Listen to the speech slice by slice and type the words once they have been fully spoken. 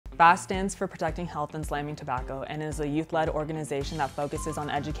PHAST stands for Protecting Health and Slamming Tobacco and is a youth-led organization that focuses on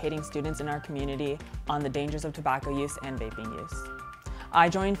educating students in our community on the dangers of tobacco use and vaping use. I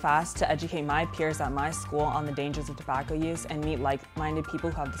joined PHAST to educate my peers at my school on the dangers of tobacco use and meet like-minded people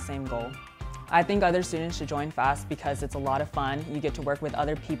who have the same goal. I think other students should join PHAST because it's a lot of fun. You get to work with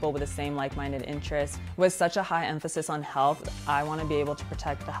other people with the same like-minded interests. With such a high emphasis on health, I want to be able to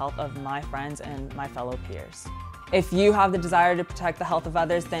protect the health of my friends and my fellow peers. If you have the desire to protect the health of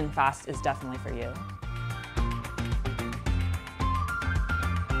others, then PHAST is definitely for you.